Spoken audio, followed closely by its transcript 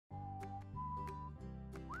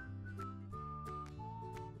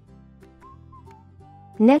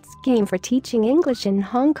Net scheme for teaching English in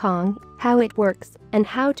Hong Kong, how it works, and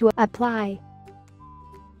how to apply.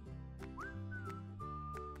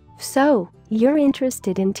 So, you're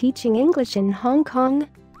interested in teaching English in Hong Kong?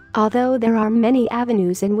 Although there are many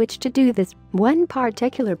avenues in which to do this, one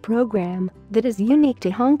particular program that is unique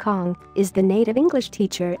to Hong Kong is the Native English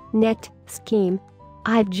Teacher (NET) scheme.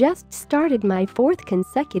 I've just started my 4th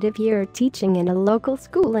consecutive year teaching in a local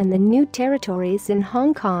school in the New Territories in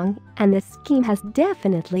Hong Kong, and the scheme has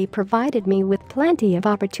definitely provided me with plenty of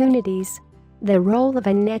opportunities. The role of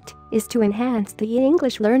a NET is to enhance the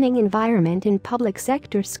English learning environment in public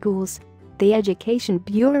sector schools. The Education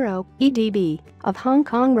Bureau (EDB) of Hong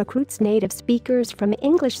Kong recruits native speakers from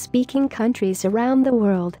English-speaking countries around the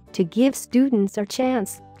world to give students a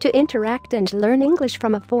chance to interact and learn English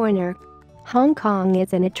from a foreigner. Hong Kong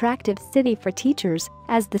is an attractive city for teachers,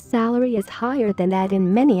 as the salary is higher than that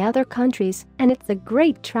in many other countries, and it's a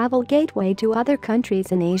great travel gateway to other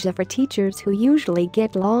countries in Asia for teachers who usually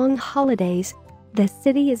get long holidays. The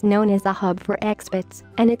city is known as a hub for expats,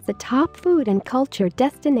 and it's a top food and culture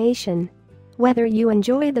destination. Whether you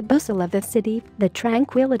enjoy the bustle of the city, the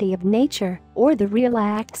tranquility of nature, or the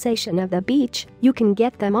relaxation of the beach, you can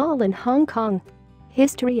get them all in Hong Kong.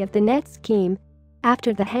 History of the NET scheme.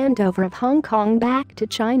 After the handover of Hong Kong back to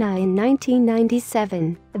China in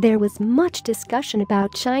 1997, there was much discussion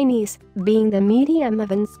about Chinese being the medium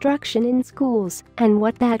of instruction in schools and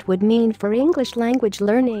what that would mean for English language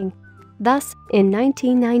learning. Thus, in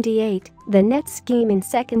 1998, the NET scheme in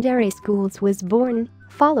secondary schools was born,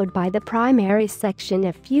 followed by the primary section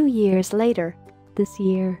a few years later. This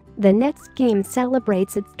year, the NET scheme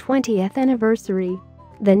celebrates its 20th anniversary.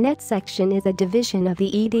 The NET section is a division of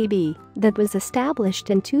the EDB that was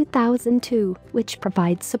established in 2002, which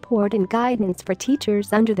provides support and guidance for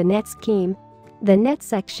teachers under the NET scheme. The NET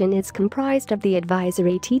section is comprised of the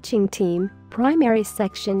advisory teaching team, primary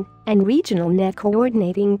section, and regional NET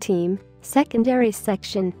coordinating team, secondary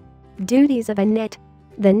section. Duties of a NET.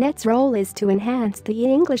 The NET's role is to enhance the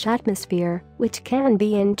English atmosphere, which can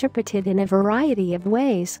be interpreted in a variety of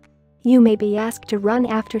ways. You may be asked to run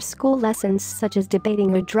after-school lessons such as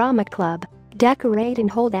debating or drama club, decorate and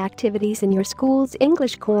hold activities in your school's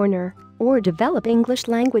English corner, or develop English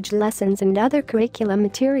language lessons and other curriculum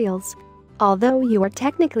materials. Although you are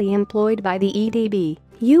technically employed by the EDB,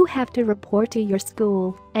 you have to report to your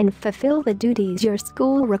school and fulfill the duties your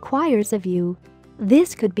school requires of you.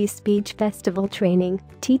 This could be speech festival training,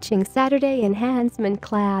 teaching Saturday enhancement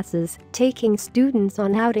classes, taking students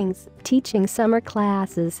on outings, teaching summer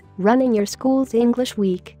classes, running your school's English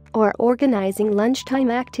week, or organizing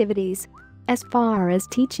lunchtime activities. As far as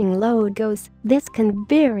teaching load goes, this can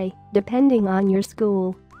vary depending on your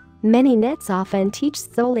school. Many NETs often teach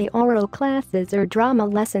solely oral classes or drama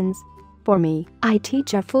lessons. For me, I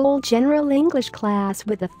teach a full general English class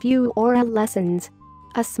with a few oral lessons.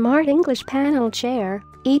 A Smart English Panel Chair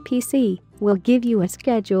 (EPC) will give you a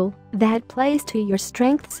schedule that plays to your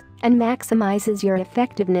strengths and maximizes your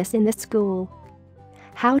effectiveness in the school.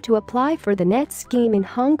 How to apply for the NET scheme in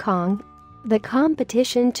Hong Kong. The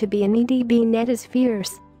competition to be an EDB NET is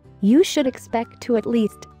fierce. You should expect to at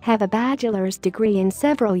least have a bachelor's degree and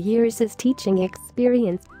several years' teaching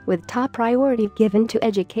experience, with top priority given to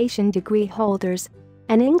education degree holders.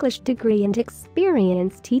 An English degree and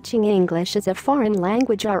experience teaching English as a foreign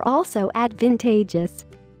language are also advantageous.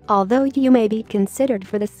 Although you may be considered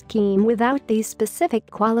for the scheme without these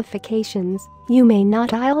specific qualifications, you may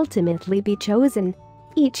not ultimately be chosen.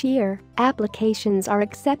 Each year, applications are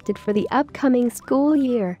accepted for the upcoming school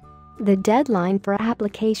year. The deadline for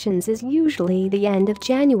applications is usually the end of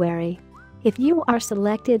January. If you are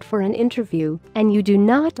selected for an interview and you do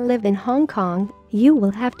not live in Hong Kong, you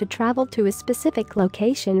will have to travel to a specific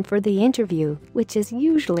location for the interview, which is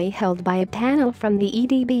usually held by a panel from the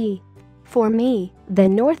EDB. For me, the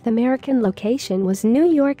North American location was New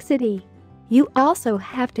York City. You also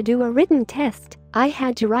have to do a written test. I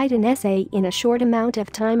had to write an essay in a short amount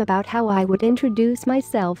of time about how I would introduce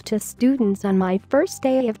myself to students on my first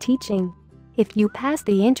day of teaching. If you pass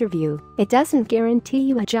the interview, it doesn't guarantee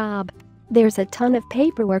you a job. There's a ton of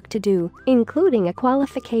paperwork to do, including a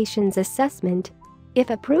qualifications assessment. If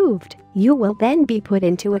approved, you will then be put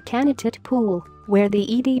into a candidate pool, where the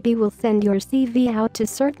EDB will send your CV out to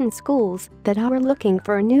certain schools that are looking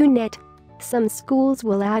for a new NET. Some schools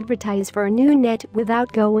will advertise for a new NET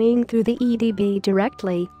without going through the EDB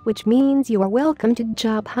directly, which means you are welcome to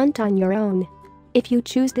job hunt on your own. If you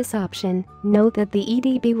choose this option, note that the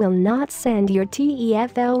EDB will not send your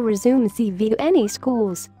TEFL resume CV to any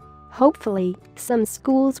schools. Hopefully, some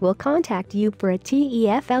schools will contact you for a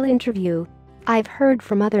TEFL interview. I've heard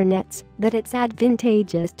from other nets that it's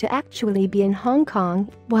advantageous to actually be in Hong Kong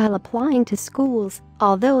while applying to schools,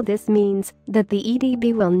 although this means that the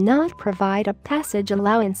EDB will not provide a passage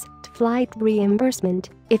allowance, flight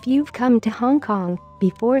reimbursement, if you've come to Hong Kong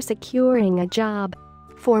before securing a job.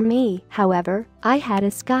 For me, however, I had a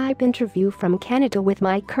Skype interview from Canada with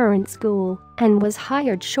my current school and was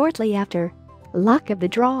hired shortly after. Luck of the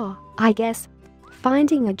draw, I guess.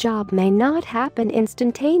 Finding a job may not happen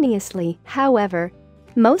instantaneously, however.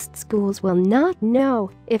 Most schools will not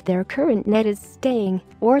know if their current net is staying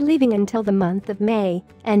or leaving until the month of May,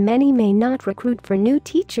 and many may not recruit for new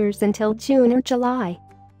teachers until June or July.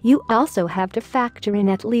 You also have to factor in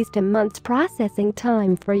at least a month's processing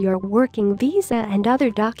time for your working visa and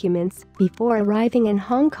other documents before arriving in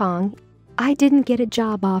Hong Kong. I didn't get a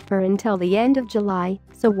job offer until the end of July,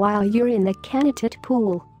 so while you're in the candidate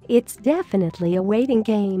pool, it's definitely a waiting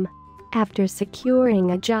game. After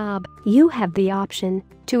securing a job, you have the option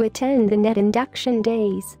to attend the net induction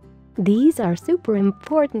days. These are super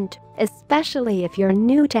important, especially if you're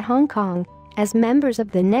new to Hong Kong, as members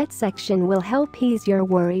of the net section will help ease your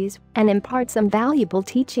worries and impart some valuable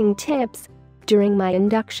teaching tips. During my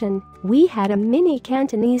induction, we had a mini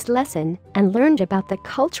Cantonese lesson and learned about the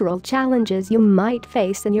cultural challenges you might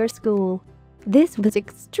face in your school. This was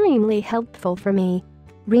extremely helpful for me.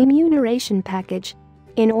 Remuneration package.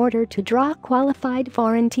 In order to draw qualified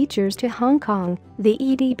foreign teachers to Hong Kong, the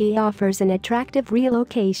EDB offers an attractive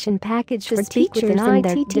relocation package for teachers and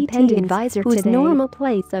their dependent advisor whose normal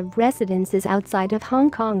place of residence is outside of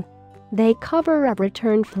Hong Kong. They cover a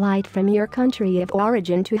return flight from your country of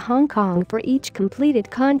origin to Hong Kong for each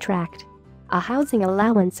completed contract. A housing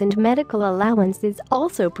allowance and medical allowance is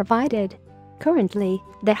also provided. Currently,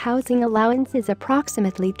 the housing allowance is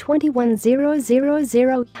approximately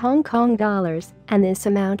 21,000 Hong Kong dollars, and this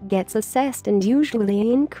amount gets assessed and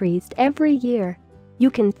usually increased every year.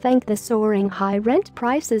 You can thank the soaring high rent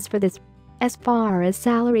prices for this. As far as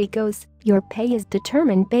salary goes, your pay is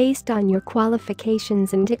determined based on your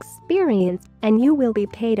qualifications and experience, and you will be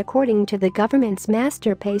paid according to the government's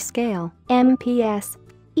Master Pay Scale (MPS).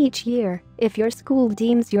 Each year, if your school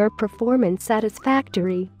deems your performance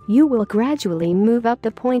satisfactory, you will gradually move up the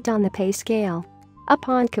point on the pay scale.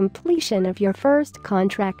 Upon completion of your first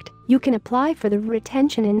contract, you can apply for the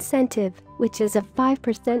retention incentive, which is a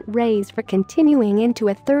 5% raise for continuing into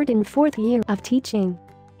a third and fourth year of teaching.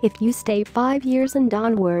 If you stay 5 years and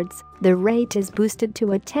onwards, the rate is boosted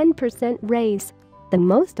to a 10% raise. The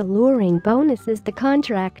most alluring bonus is the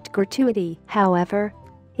contract gratuity, however.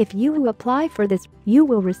 If you apply for this, you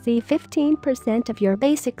will receive 15% of your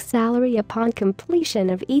basic salary upon completion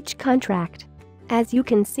of each contract. As you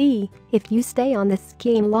can see, if you stay on the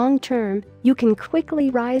scheme long term, you can quickly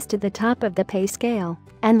rise to the top of the pay scale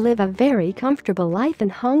and live a very comfortable life in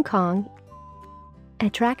Hong Kong.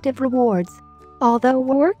 Attractive rewards. Although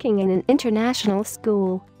working in an international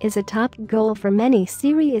school is a top goal for many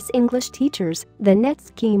serious English teachers, the net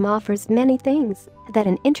scheme offers many things that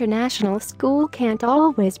an international school can't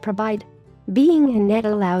always provide. Being a net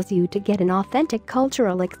allows you to get an authentic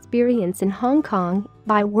cultural experience in Hong Kong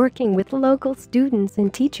by working with local students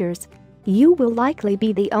and teachers. You will likely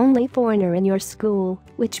be the only foreigner in your school,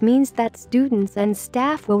 which means that students and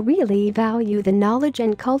staff will really value the knowledge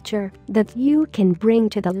and culture that you can bring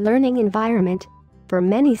to the learning environment. For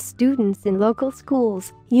many students in local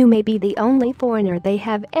schools, you may be the only foreigner they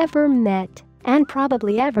have ever met and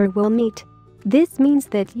probably ever will meet. This means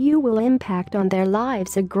that you will impact on their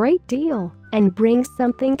lives a great deal and bring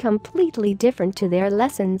something completely different to their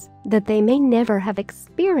lessons that they may never have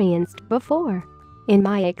experienced before. In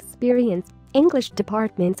my experience, English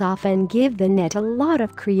departments often give the net a lot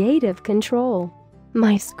of creative control.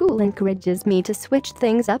 My school encourages me to switch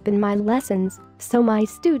things up in my lessons, so my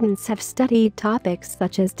students have studied topics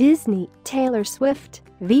such as Disney, Taylor Swift,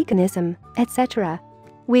 veganism, etc.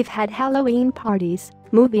 We've had Halloween parties,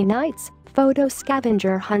 movie nights, photo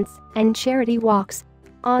scavenger hunts, and charity walks.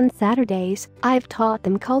 On Saturdays, I've taught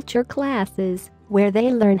them culture classes, where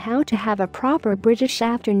they learn how to have a proper British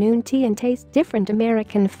afternoon tea and taste different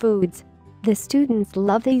American foods. The students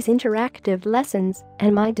love these interactive lessons,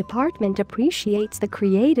 and my department appreciates the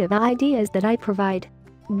creative ideas that I provide.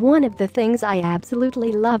 One of the things I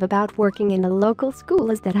absolutely love about working in a local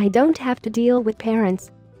school is that I don't have to deal with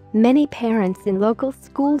parents. Many parents in local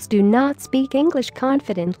schools do not speak English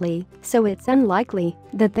confidently, so it's unlikely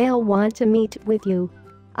that they'll want to meet with you.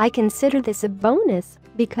 I consider this a bonus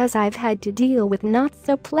because I've had to deal with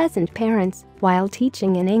not-so-pleasant parents while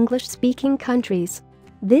teaching in English-speaking countries.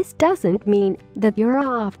 This doesn't mean that you're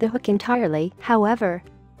off the hook entirely, however.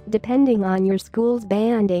 Depending on your school's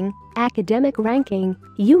banding, academic ranking,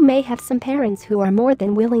 you may have some parents who are more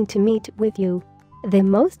than willing to meet with you. The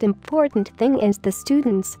most important thing is the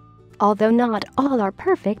students. Although not all are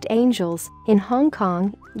perfect angels, in Hong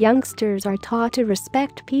Kong, youngsters are taught to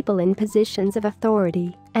respect people in positions of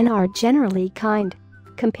authority and are generally kind.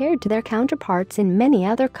 Compared to their counterparts in many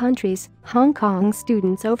other countries, Hong Kong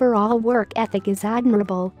students' overall work ethic is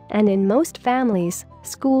admirable, and in most families,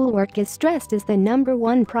 schoolwork is stressed as the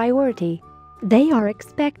 #1 priority. They are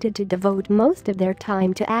expected to devote most of their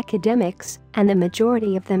time to academics, and the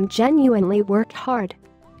majority of them genuinely work hard.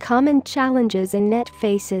 Common challenges and net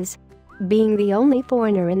faces. Being the only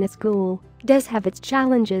foreigner in the school does have its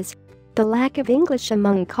challenges. The lack of English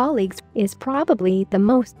among colleagues is probably the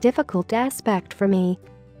most difficult aspect for me.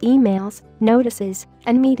 Emails, notices,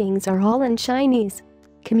 and meetings are all in Chinese.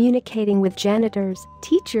 Communicating with janitors,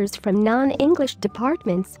 teachers from non-English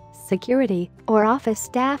departments, security, or office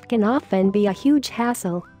staff can often be a huge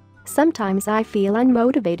hassle. Sometimes I feel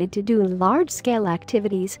unmotivated to do large-scale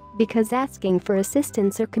activities because asking for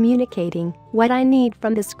assistance or communicating what I need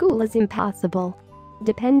from the school is impossible.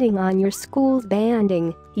 Depending on your school's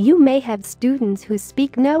banding, you may have students who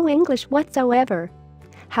speak no English whatsoever.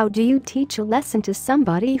 How do you teach a lesson to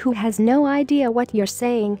somebody who has no idea what you're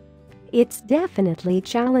saying? It's definitely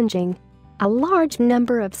challenging. A large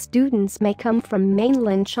number of students may come from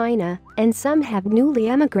mainland China, and some have newly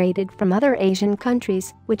emigrated from other Asian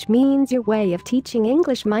countries, which means your way of teaching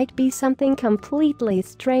English might be something completely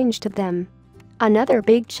strange to them. Another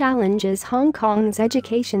big challenge is Hong Kong's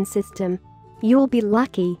education system. You'll be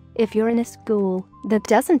lucky if you're in a school that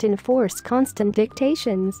doesn't enforce constant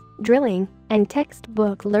dictations, drilling, and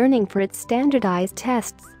textbook learning for its standardized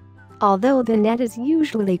tests. Although the net is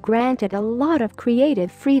usually granted a lot of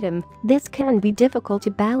creative freedom, this can be difficult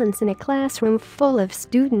to balance in a classroom full of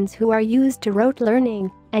students who are used to rote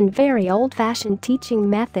learning and very old-fashioned teaching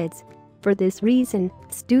methods. For this reason,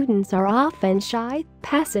 students are often shy,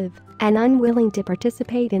 passive, and unwilling to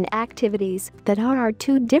participate in activities that are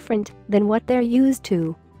too different than what they're used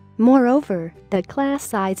to. Moreover, the class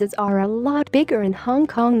sizes are a lot bigger in Hong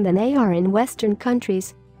Kong than they are in Western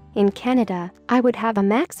countries. In Canada, I would have a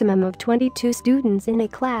maximum of 22 students in a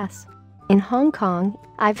class. In Hong Kong,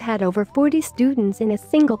 I've had over 40 students in a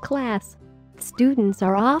single class. Students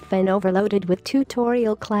are often overloaded with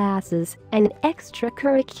tutorial classes and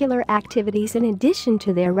extracurricular activities in addition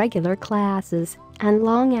to their regular classes, and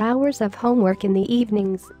long hours of homework in the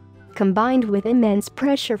evenings. Combined with immense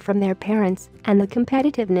pressure from their parents and the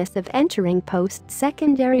competitiveness of entering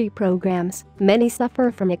post-secondary programs, many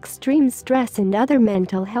suffer from extreme stress and other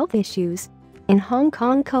mental health issues. In Hong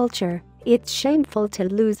Kong culture, it's shameful to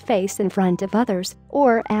lose face in front of others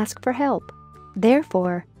or ask for help.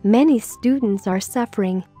 Therefore, many students are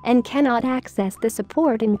suffering and cannot access the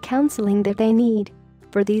support and counseling that they need.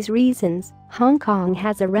 For these reasons, Hong Kong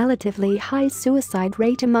has a relatively high suicide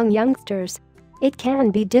rate among youngsters. It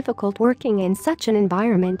can be difficult working in such an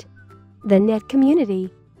environment. The net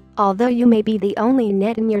community. Although you may be the only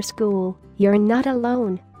net in your school, you're not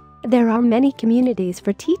alone. There are many communities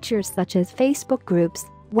for teachers such as Facebook groups,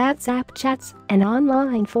 WhatsApp chats, and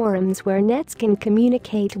online forums where nets can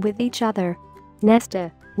communicate with each other.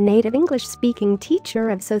 NESTA, Native English-Speaking Teacher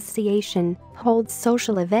Association, holds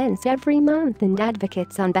social events every month and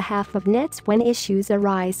advocates on behalf of nets when issues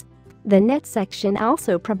arise. The net section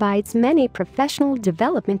also provides many professional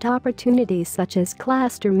development opportunities such as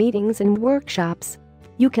cluster meetings and workshops.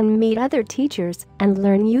 You can meet other teachers and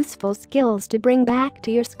learn useful skills to bring back to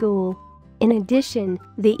your school. In addition,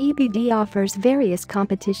 the EBD offers various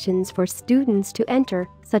competitions for students to enter,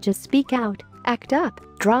 such as Speak Out, Act Up,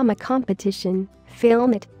 Drama Competition,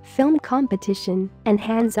 Film It, Film Competition, and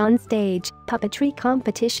Hands-on Stage, Puppetry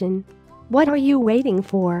Competition. What are you waiting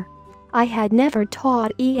for? I had never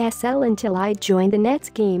taught ESL until I joined the net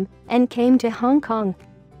scheme and came to Hong Kong.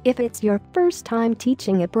 If it's your first time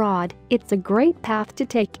teaching abroad, it's a great path to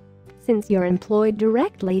take. Since you're employed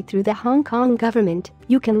directly through the Hong Kong government,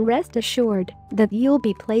 you can rest assured that you'll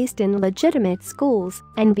be placed in legitimate schools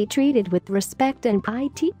and be treated with respect and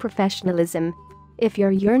IT professionalism. If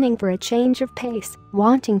you're yearning for a change of pace,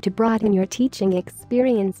 wanting to broaden your teaching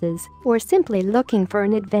experiences, or simply looking for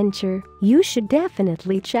an adventure, you should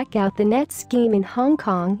definitely check out the net scheme in Hong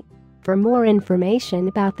Kong. For more information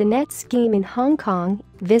about the net scheme in Hong Kong,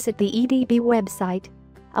 visit the EDB website.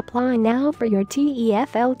 Apply now for your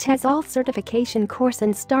TEFL TESOL certification course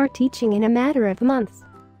and start teaching in a matter of months.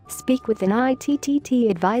 Speak with an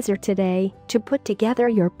ITTT advisor today to put together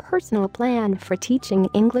your personal plan for teaching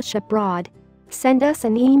English abroad. Send us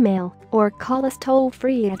an email or call us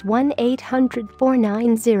toll-free at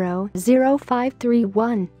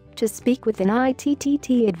 1-800-490-0531. to speak with an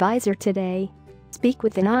ITTT advisor today. Speak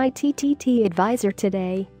with an ITTT advisor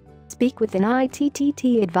today. Speak with an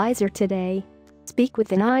ITTT advisor today. Speak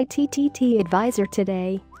with an ITTT advisor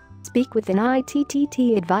today. Speak with an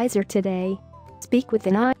ITTT advisor today. Speak with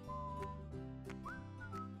an